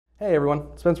Hey everyone,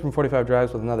 Spencer from 45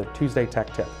 Drives with another Tuesday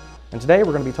Tech Tip. And today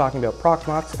we're going to be talking about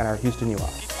Proxmox and our Houston UI.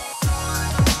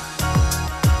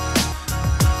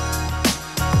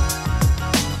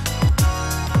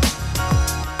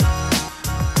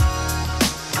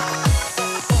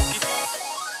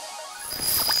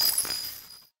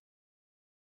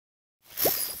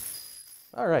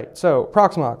 All right, so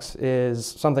Proxmox is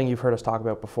something you've heard us talk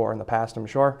about before in the past, I'm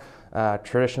sure.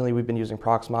 Traditionally, we've been using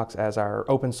Proxmox as our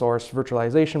open source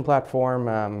virtualization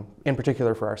platform, in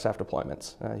particular for our Ceph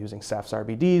deployments, using Ceph's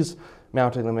RBDs,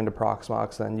 mounting them into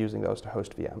Proxmox, then using those to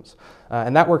host VMs.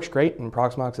 And that works great, and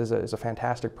Proxmox is a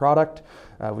fantastic product.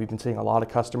 We've been seeing a lot of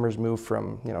customers move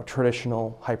from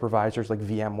traditional hypervisors like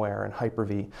VMware and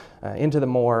Hyper-V into the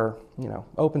more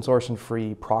open source and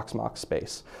free Proxmox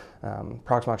space.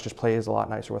 Proxmox just plays a lot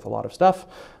nicer with a lot of stuff,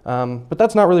 but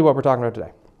that's not really what we're talking about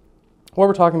today. What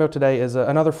we're talking about today is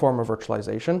another form of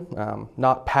virtualization,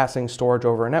 not passing storage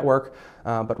over a network,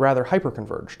 but rather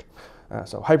hyperconverged.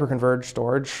 So hyperconverged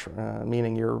storage,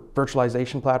 meaning your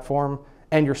virtualization platform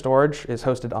and your storage is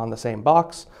hosted on the same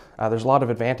box. There's a lot of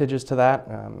advantages to that.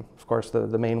 Of course,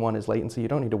 the main one is latency. You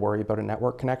don't need to worry about a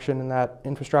network connection in that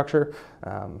infrastructure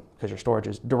because your storage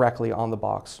is directly on the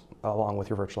box along with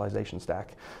your virtualization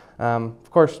stack. Of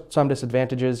course, some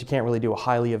disadvantages. You can't really do a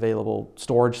highly available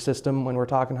storage system when we're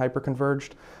talking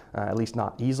hyperconverged, at least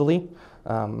not easily.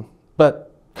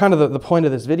 But kind of the point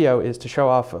of this video is to show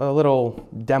off a little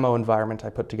demo environment I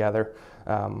put together,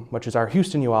 which is our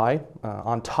Houston UI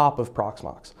on top of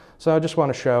Proxmox. So I just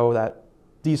want to show that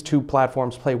these two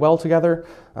platforms play well together.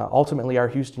 Ultimately, our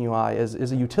Houston UI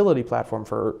is a utility platform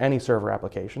for any server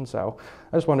application. So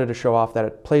I just wanted to show off that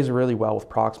it plays really well with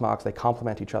Proxmox. They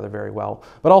complement each other very well,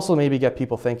 but also maybe get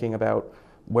people thinking about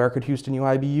where could Houston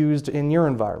UI be used in your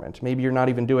environment. Maybe you're not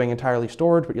even doing entirely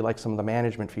storage, but you like some of the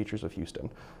management features of Houston.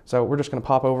 So we're just going to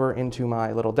pop over into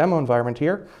my little demo environment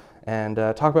here and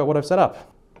talk about what I've set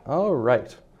up. All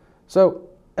right. So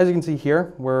as you can see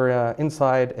here, we're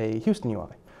inside a Houston UI.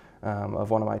 Of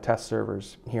one of my test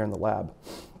servers here in the lab.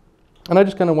 And I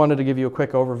just kind of wanted to give you a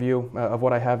quick overview of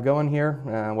what I have going here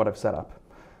and what I've set up.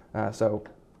 So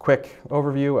quick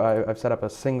overview, I've set up a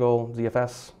single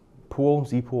ZFS pool,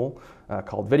 Z pool,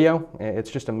 called video. It's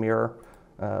just a mirror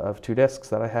of two disks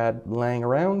that I had laying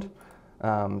around.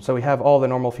 So we have all the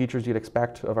normal features you'd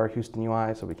expect of our Houston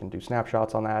UI, so we can do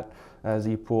snapshots on that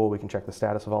Z pool, we can check the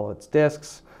status of all of its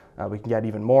disks, we can get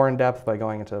even more in depth by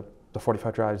going into the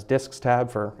 45 Drives disks tab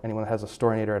for anyone that has a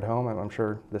Storinator at home. I'm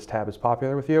sure this tab is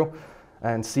popular with you,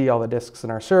 and see all the disks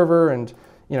in our server and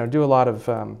do a lot of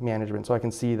management. So I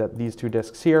can see that these two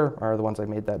disks here are the ones I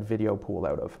made that video pool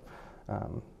out of.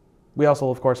 We also,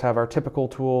 of course, have our typical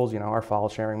tools, our file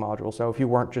sharing module. So if you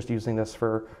weren't just using this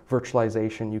for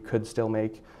virtualization, you could still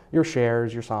make your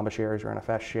shares, your Samba shares, your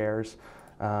NFS shares.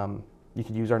 You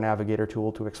could use our navigator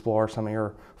tool to explore some of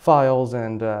your files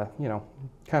and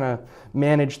kind of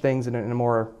manage things in a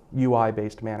more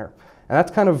UI-based manner. And that's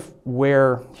kind of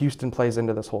where Houston plays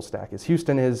into this whole stack.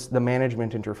 Houston is the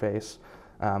management interface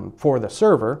for the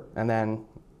server, and then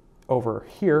over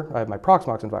here I have my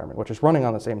Proxmox environment, which is running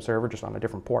on the same server, just on a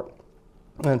different port.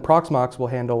 And then Proxmox will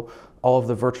handle all of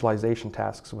the virtualization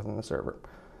tasks within the server.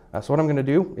 So what I'm going to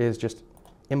do is just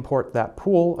import that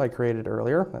pool I created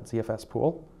earlier, that ZFS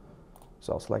pool.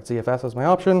 So I'll select ZFS as my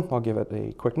option. I'll give it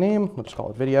a quick name. We'll just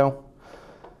call it video.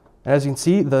 And as you can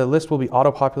see, the list will be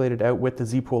auto-populated out with the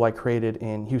Z pool I created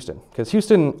in Houston, because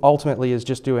Houston ultimately is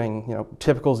just doing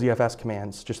typical ZFS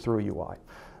commands just through a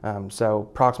UI. So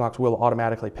Proxmox will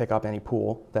automatically pick up any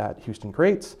pool that Houston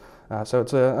creates. So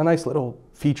it's a nice little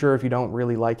feature if you don't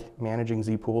really like managing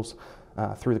Z pools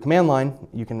through the command line.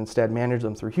 You can instead manage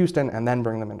them through Houston and then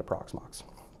bring them into Proxmox.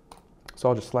 So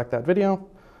I'll just select that video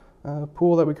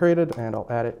pool that we created, and I'll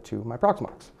add it to my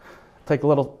Proxmox. Take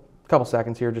a couple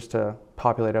seconds here just to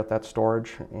populate out that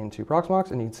storage into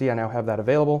Proxmox, and you can see I now have that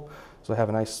available. So I have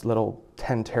a nice little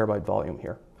 10 terabyte volume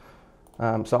here.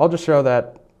 So I'll just show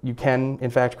that you can, in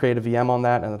fact, create a VM on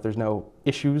that and that there's no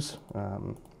issues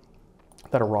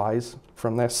that arise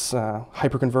from this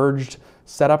hyperconverged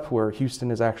setup where Houston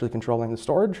is actually controlling the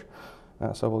storage.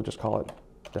 So we'll just call it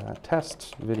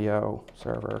test video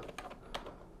server.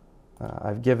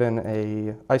 I've given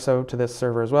a ISO to this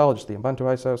server as well, just the Ubuntu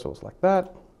ISO, so we'll select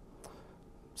that.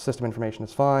 System information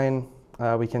is fine.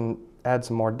 We can add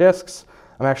some more disks.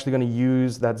 I'm actually going to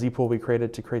use that Z pool we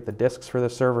created to create the disks for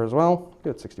this server as well.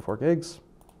 Give it 64 gigs.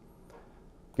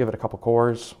 Give it a couple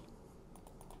cores.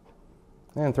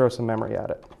 And throw some memory at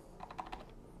it.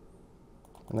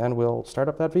 And then we'll start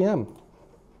up that VM.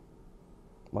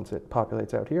 Once it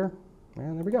populates out here,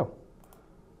 and there we go.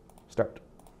 Start.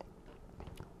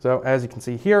 So as you can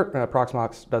see here,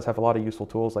 Proxmox does have a lot of useful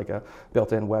tools like a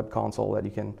built-in web console that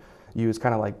you can use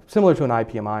kind of like similar to an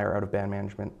IPMI or out-of-band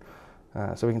management.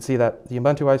 So we can see that the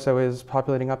Ubuntu ISO is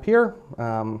populating up here,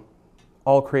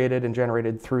 all created and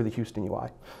generated through the Houston UI.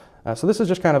 So this is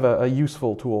just kind of a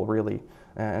useful tool really,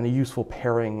 and a useful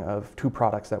pairing of two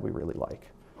products that we really like.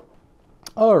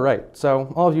 All right,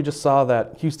 so all of you just saw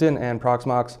that Houston and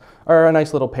Proxmox are a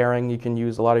nice little pairing. You can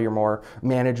use a lot of your more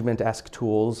management-esque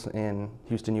tools in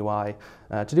Houston UI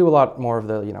to do a lot more of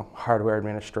the hardware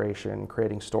administration,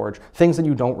 creating storage, things that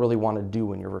you don't really want to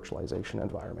do in your virtualization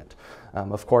environment.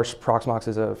 Of course, Proxmox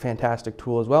is a fantastic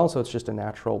tool as well, so it's just a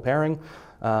natural pairing.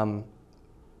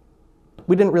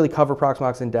 We didn't really cover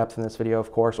Proxmox in depth in this video,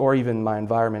 of course, or even my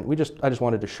environment. I just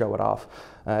wanted to show it off.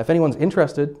 If anyone's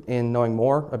interested in knowing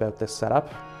more about this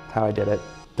setup, how I did it,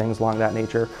 things along that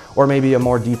nature, or maybe a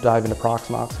more deep dive into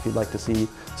Proxmox, if you'd like to see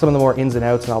some of the more ins and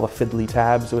outs and all the fiddly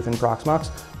tabs within Proxmox,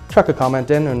 chuck a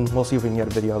comment in and we'll see if we can get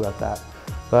a video about that.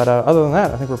 But other than that,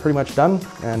 I think we're pretty much done,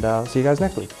 and I'll see you guys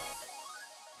next week.